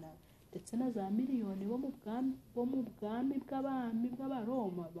amagana ndetse na za miliyoni bo mu bwami bw'abami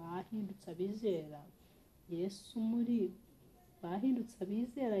bw'abaroma bahindutse abizera Yesu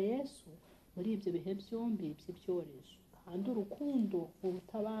muri ibyo bihe byombi by'ibyorezo. Kandi urukundo,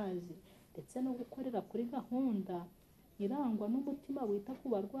 ubutabazi ndetse no gukorera kuri gahunda irangwa n'umutima wita ku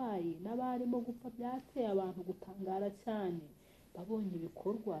barwayi n'abarimo gupfa byateye abantu gutangara cyane babonye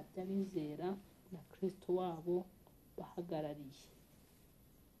ibikorwa by'abizera na Kristo wabo bahagarariye.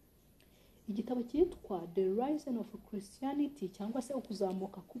 Igitabo cyitwa The Rise of Christianity cyangwa se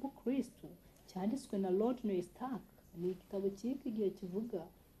ukuzamuka k'ubukristo cyanditswe na Rodney Stark, ni igitabo cy'iki gihe kivuga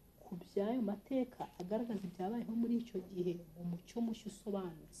ku by'ayo mateka agaragaza ibyabayeho muri icyo gihe mu mucyo mushya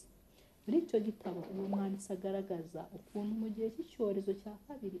usobanutse. Muri icyo gitabo uwo mwanditsi agaragaza ukuntu mu gihe cy'icyorezo cya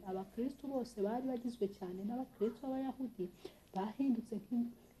kabiri abakristo bose bari bagizwe cyane n'abakristo b'Abayahudi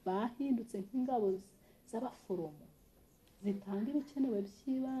bahindutse nk'ingabo z'abaforomo zitanga ibikenewe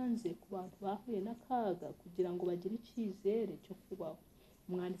by'ibanze ku bantu bahuye n'akaga kugira ngo bagire icyizere cyo kubaho.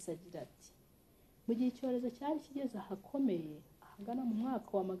 Umwanditsi agira ati, mu gihe icyorezo cyari kigeze ahakomeye ahagana mu mwaka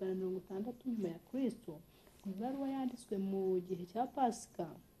wa 160 nyuma ya Kristo, mu ibaruwa yanditswe mu gihe cya Pasika,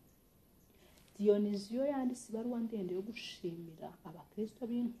 Diyoniziyo yanditse ibaruwa ndende yo gushimira abakristo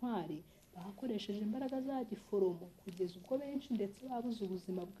b'intwari bakoresheje imbaraga za giforomo kugeza ubwo benshi ndetse babuze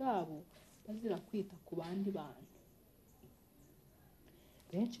ubuzima bwabo bazira kwita ku bandi bantu.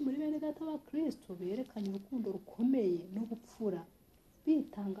 Benshi muri bene data b'abakristo berekanye urukundo rukomeye no gupfura,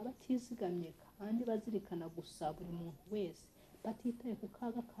 bitanga batizigamye kandi bazirikana gusa buri muntu wese, batitaye ku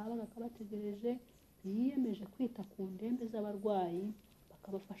kaga kabaga kabategereje. Biyemeje kwita ku ndembe z'abarwayi,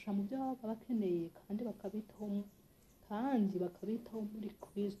 bakabafasha mu byo babaga bakeneye kandi bakabitaho muri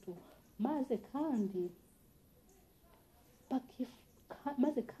Kristo, maze kandi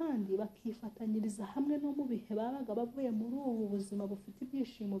maze kandi bakifatanyiriza hamwe no mu bihe babaga bavuye muri ubu buzima bufite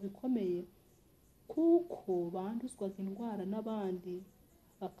ibyishimo bikomeye, kuko banduzwaga indwara n'abandi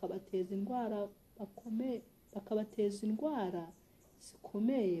bakabateza indwara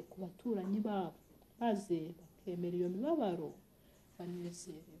zikomeye ku baturanyi babo, maze bakemera iyo mibabaro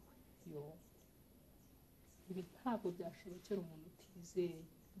banezerewe. Ibi ntabwo byashobokera umuntu utizeye,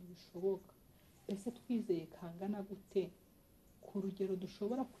 ntibishoboka. Ese twizeye kangana gute ku rugero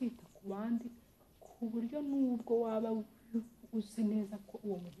dushobora kwita ku bandi, ku buryo n'ubwo waba uzi neza ko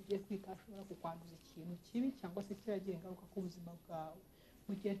uwo muntu ugiye kwita ashobora kukwanduza ikintu kibi cyangwa se kiragira ingaruka ku buzima bwawe?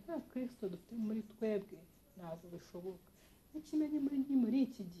 Mu gihe nta Kristo dufite muri twebwe ntabwo bishoboka. N'ikimenyi muri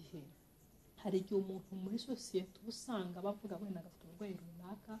iki gihe, hari igihe umuntu muri sosiyete usanga bavuga wenda agafite uburwayi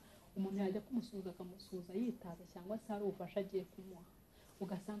runaka, umuntu yajya kumusuhuza akamusuhuza yitaza cyangwa se hari ubufasha agiye kumuha.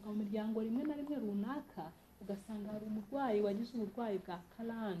 Ugasanga mu miryango rimwe na rimwe runaka, ugasanga hari umurwayi wagize uburwayi bwa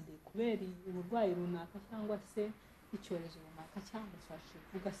karande kubera uburwayi runaka cyangwa se icyorezo runaka cyamufashe.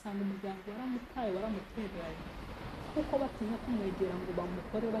 Ugasanga umuryango waramutereranye kuko batinya kumwegera ngo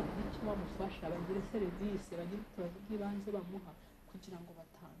bamukore bagire icyo bamufasha, bagire serivisi, bagire ubutabazi bw'ibanze bamuha kugira ngo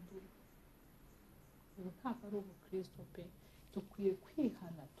batandura. Ubu ntabwo ari ubukristo pe. Dukwiye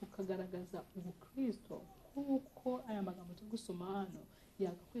kwihana tukagaragaza ubukristo nk'uko aya magambo turi gusoma hano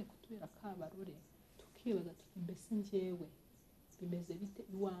yagakwiye kutubera akabarore, tukibaza tuti mbese njyewe bimeze bite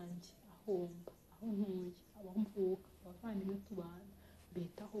iwanjye, aho mba, aho ntuye, aho mvuka, abavandimwe tubana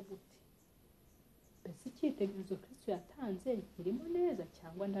bitaho gute? Mbese icyitegererezo Kristo yatanze kirimo neza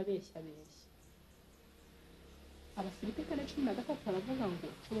cyangwa ndabeshya? Abafilipi 4:13 baravuga ngo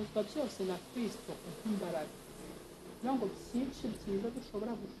nshobozwa byose na Kristo umpa imbaraga. Bivuga ngo byinshi byiza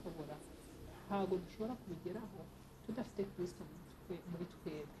dushobora ntabwo dushobora kubigeraho tudafite Kristo muri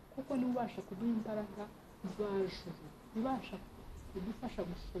twebwe, kuko niwe ubasha kuduha imbaraga mvajuru, ibasha kudufasha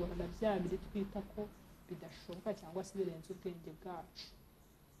gushobora na bya biri twita ko bidashoboka cyangwa se birenze ubwenge bwacu.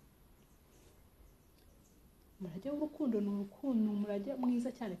 Umurage w'urukundo ni umurage mwiza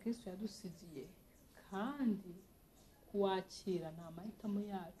cyane Kristo yadusigiye, kandi kuwakira ni amahitamo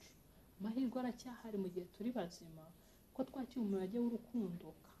yacu. Amahirwe aracyahari mu gihe turi bazima ko twakira umurage w'urukundo,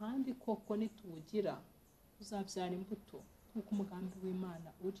 kandi koko nituwugira uzabyara imbuto nk'uko umugambi w'Imana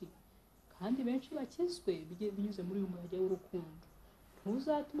uri, kandi benshi bakizwe binyuze muri uyu murage w'urukundo.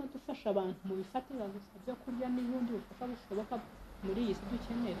 Ntuzatuma dufasha abantu mu bifatira gusa byo kurya n'ubundi bufasha bushoboka muri iyi si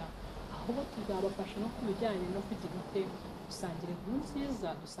dukenera, ahubwo tuzabafasha no ku bijyanye no kugira gusangira inkuru nziza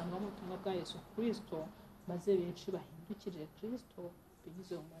dusangamo ubutumwa bwa Yesu Kristo, maze benshi bahindukirire Kristo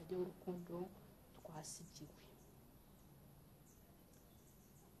binyuze mu murage w'urukundo twasigiwe.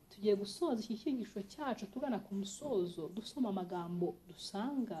 Tugiye gusoza iki cyigisho cyacu tugana ku musozo, dusoma amagambo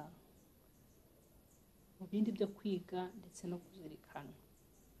dusanga mu bindi byo kwiga ndetse no kuzirikana.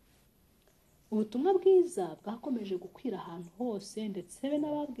 Ubutumwa bwiza bwakomeje gukwira ahantu hose, ndetse be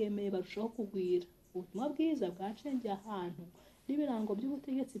n'ababwemeye barushaho kugwira. Ubutumwa bwiza bwacengeye ahantu n'ibirango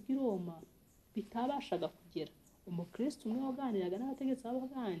by'ubutegetsi bw'i Roma bitabashaga kugera. Umukristo umwe waganiraga n'abategetsi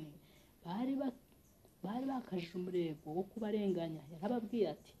b'abapagani bari bakajije umurego wo kubarenganya. Yarababwiye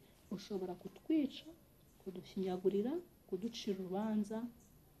ati, ushobora kutwica, kudushinyagurira, kuducira urubanza.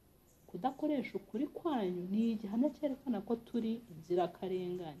 Kudakoresha ukuri kwanyu ni igihamya cyerekana ko turi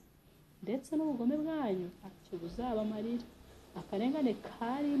inzirakarengane, ndetse n'ubugome bwanyu ntacyo buzabamarira. Akarengane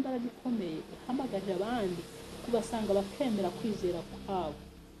kari imbaraga ikomeye ihamagarira abandi kubasanga bakemera kwizera kwabo.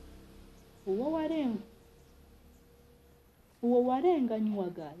 Uwo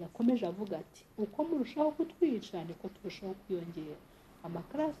warenganywaga yakomeje avuga ati, uko murushaho kutwica niko turushaho kwiyongera.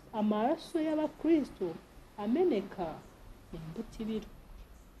 Amaraso y'abakristo ameneka ni imbuto ibira.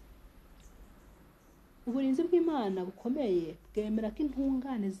 Uburinzi bw'Imana bukomeye bwemera ko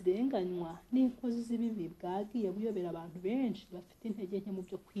intungane zirenganywa n'inkozi z'ibibi bwagiye buyobera abantu benshi bafite intege nke mu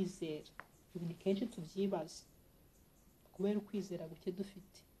byo kwizera. Ibi ni kenshi tubyibaza kubera ukwizera guke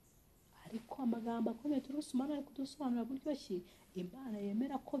dufite, ariko amagambo akomeye turi gusomana ari kudusobanurira buryo ki Imana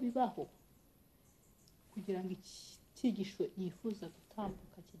yemera ko bibaho kugira ngo icyigisho yifuza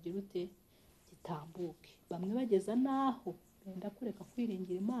gutambuka gitambuke. Bamwe bageza naho benda kureka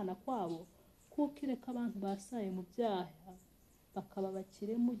kwiringira Imana kwabo, kuko ireka abantu basaye mu byaha bakaba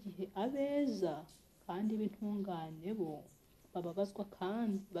bakire, mu gihe abeza kandi b'intungane bo bababazwa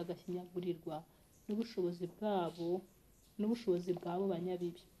kandi bagashinyagurirwa n'ubushobozi bwabo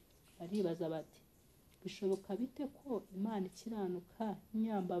banyabibi. Baribaza bati, bishoboka bite ko Imana ikiranuka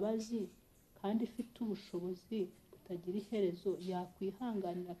n'inyambabazi kandi ifite ubushobozi butagira iherezo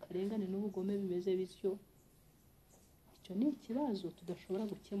yakwihanganira akarengane n'ubugome bimeze bityo? Icyo ni ikibazo tudashobora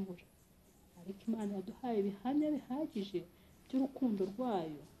gukemura, ariko Imana yaduhaye ibihamya bihagije by'urukundo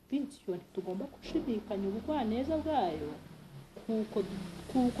rwayo, bityo ntitugomba gushidikanya ubugwaneza bwayo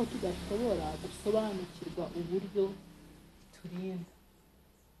kuko tudashobora gusobanukirwa uburyo turinda.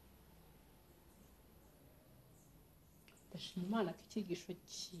 Ndashima Imana ko icyigisho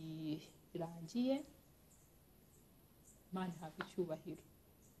kirangiye. Imana ihabwe icyubahiro.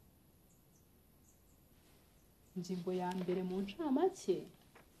 Ingingo ya mbere mu ncamake,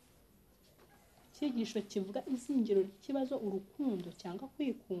 icyigisho kivuga izingiro ry'ikibazo urukundo cyangwa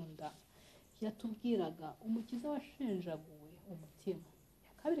kwikunda, yatubwiraga umukiza washenjaguwe umutima.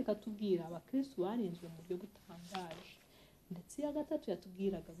 Ya kabiri ikatubwira abakristo barinzwe mu buryo butangaje, ndetse iya gatatu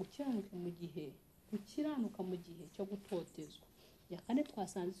yatubwiraga gukiranuka mu gihe cyo gutotezwa. Ya kane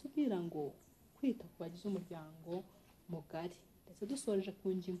twasanze itubwira ngo kwita ku bagize umuryango mugari, ndetse dusoreje ku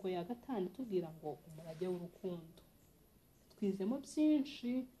ngingo ya gatanu itubwira ngo umurage w'urukundo. Twizemo byinshi,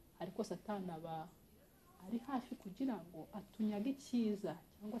 ariko Satani aba ari hafi kugira ngo atunyage icyiza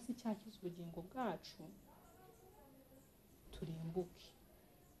cyangwa se icyakiza ubugingo bwacu turimbuke.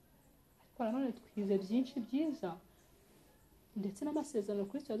 Ariko nanone twize byinshi byiza, ndetse n'amasezerano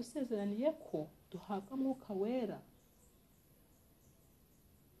Kristo yadusezeraniye ko duhabwa Mwuka Wera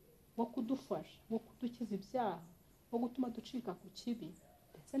wo kudufasha, wo kudukiza ibyaha, wo gutuma ducika ku kibi,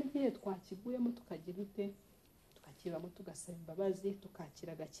 ndetse n'igihe twakiguyemo tukakibamo, tugasaba imbabazi,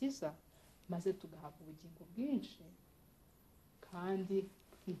 tukakira agakiza, maze tugahabwa ubugingo bwinshi kandi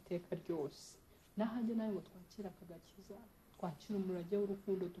bw'iteka ryose. Nahanjye nawe ngo twakira akagakiza, twakira umurage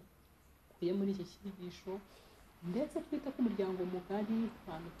w'urukundo dukuye muri iki cyigisho, ndetse twita ku muryango mugari,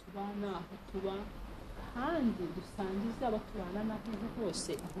 abantu tubana, aho tuba, kandi dusangize abatubana n'aho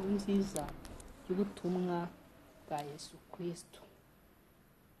hose inkuru nziza y'ubutumwa bwa Yesu Kristo.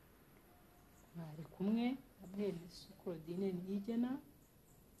 Mwari kumwe na mwene Claudine Niyigena,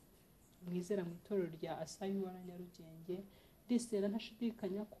 mwizera mu itorero rya Asayuwa na Nyarugenge. Ndizera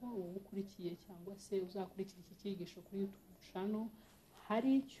ntashidikanya ko wowe ukurikiye cyangwa se uzakurikira iki cyigisho kuri YouTube channel hari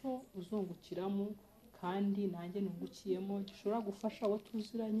icyo uzungukiramo, kandi nanjye nungukiyemo, gishobora gufasha abo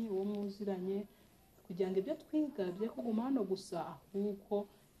tuziranye, uwo muziranye, kugira ngo ibyo twiga bye kuguma hano gusa, ahubwo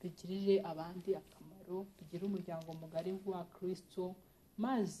bigirire abandi akamaro, bigire umuryango mugari wa Kristo,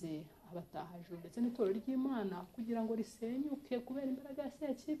 maze abatahajuru ndetse n'itorero ry'Imana kugira ngo risenyuke kubera imbaraga ya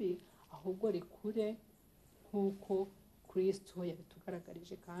Sekibi, ahubwo rikure nk'uko Kristo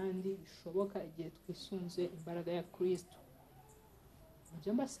yabitugaragarije, kandi bishoboka igihe twisunze imbaraga ya Kristo.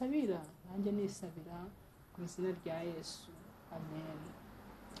 Ibyo mbasabira nanjye nisabira mu izina rya Yesu, amen.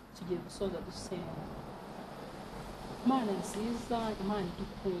 Tugiye gusoza dusenga. Imana nziza, Imana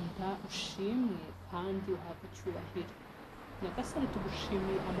idukunda, ushimwe kandi uhabwe icyubahiro. Nyagasani,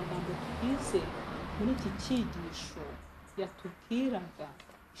 tugushimiye amagambo twize muri iki cyigisho yatubwiraga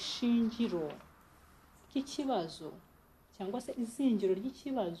ishingiro ry'ikibazo cyangwa se izingiro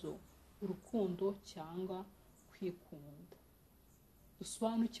ry'ikibazo, urukundo cyangwa kwikunda.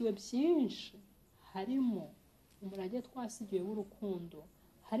 Dusobanukiwe byinshi, harimo umurage twasigiwe w'urukundo,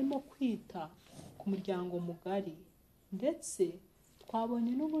 harimo kwita ku muryango mugari, ndetse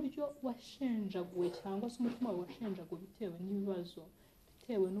twabonye n'uburyo washenjaguwe cyangwa se umutima wawe washenjaguwe bitewe n'ibibazo,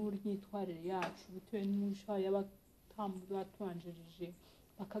 bitewe n'imyitwarire yacu, bitewe n'imico y'abatubanjirije,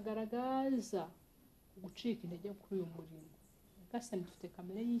 bakagaragaza gucika intege kuri uyu murimo. Nyagasani, dufite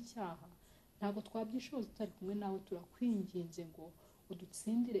kamere y'icyaha, ntabwo twabyishoboza tutari kumwe nawe. Turakwinginze ngo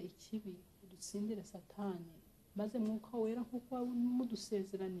udutsindire ikibi, udutsindire Satani, maze Mwuka Wera nk'uko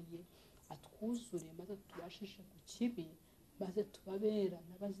wamudusezeraniye atwuzure, maze tubashishe ku kibi, maze tubabera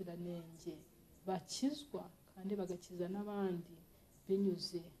n'abaziranenge bakizwa kandi bagakiza n'abandi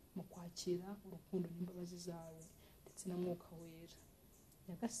binyuze mu kwakira urukundo n'imbabazi zawe ndetse na Mwuka Wera.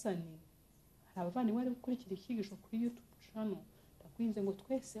 Nyagasani, hari abavandimwe bari gukurikira icyigisho kuri YouTube channel, ndakwinze ngo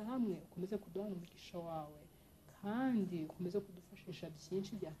twese hamwe ukomeze kuduhana umugisha wawe, kandi ukomeze kudufashisha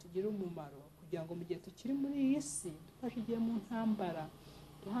byinshi byatugira umumaro, kugira ngo mu gihe tukiri muri iyi si, dufashe igihe mu ntambara,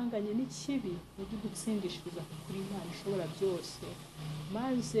 duhanganye n'ikibi, ujye udutsindishiriza kuri Imana ishobora byose,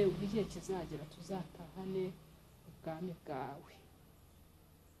 maze ubwo igihe kizagera tuzatahane ubwami bwawe.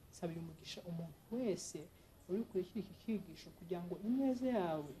 Sabira umugisha umuntu wese uri gukurikira iki cyigisho, kugira ngo ineza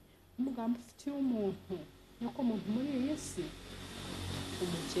yawe n'umugambi ufitiye umuntu nuko muntu muri iyi si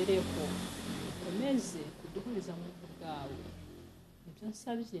umugereho, ukomeze kuduhuriza mu buntu bwawe. Nibyo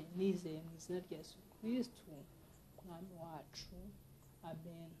nsabye nizeye mu izina rya Yesu Kristo, Umwami wacu,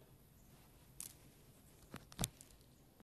 amen.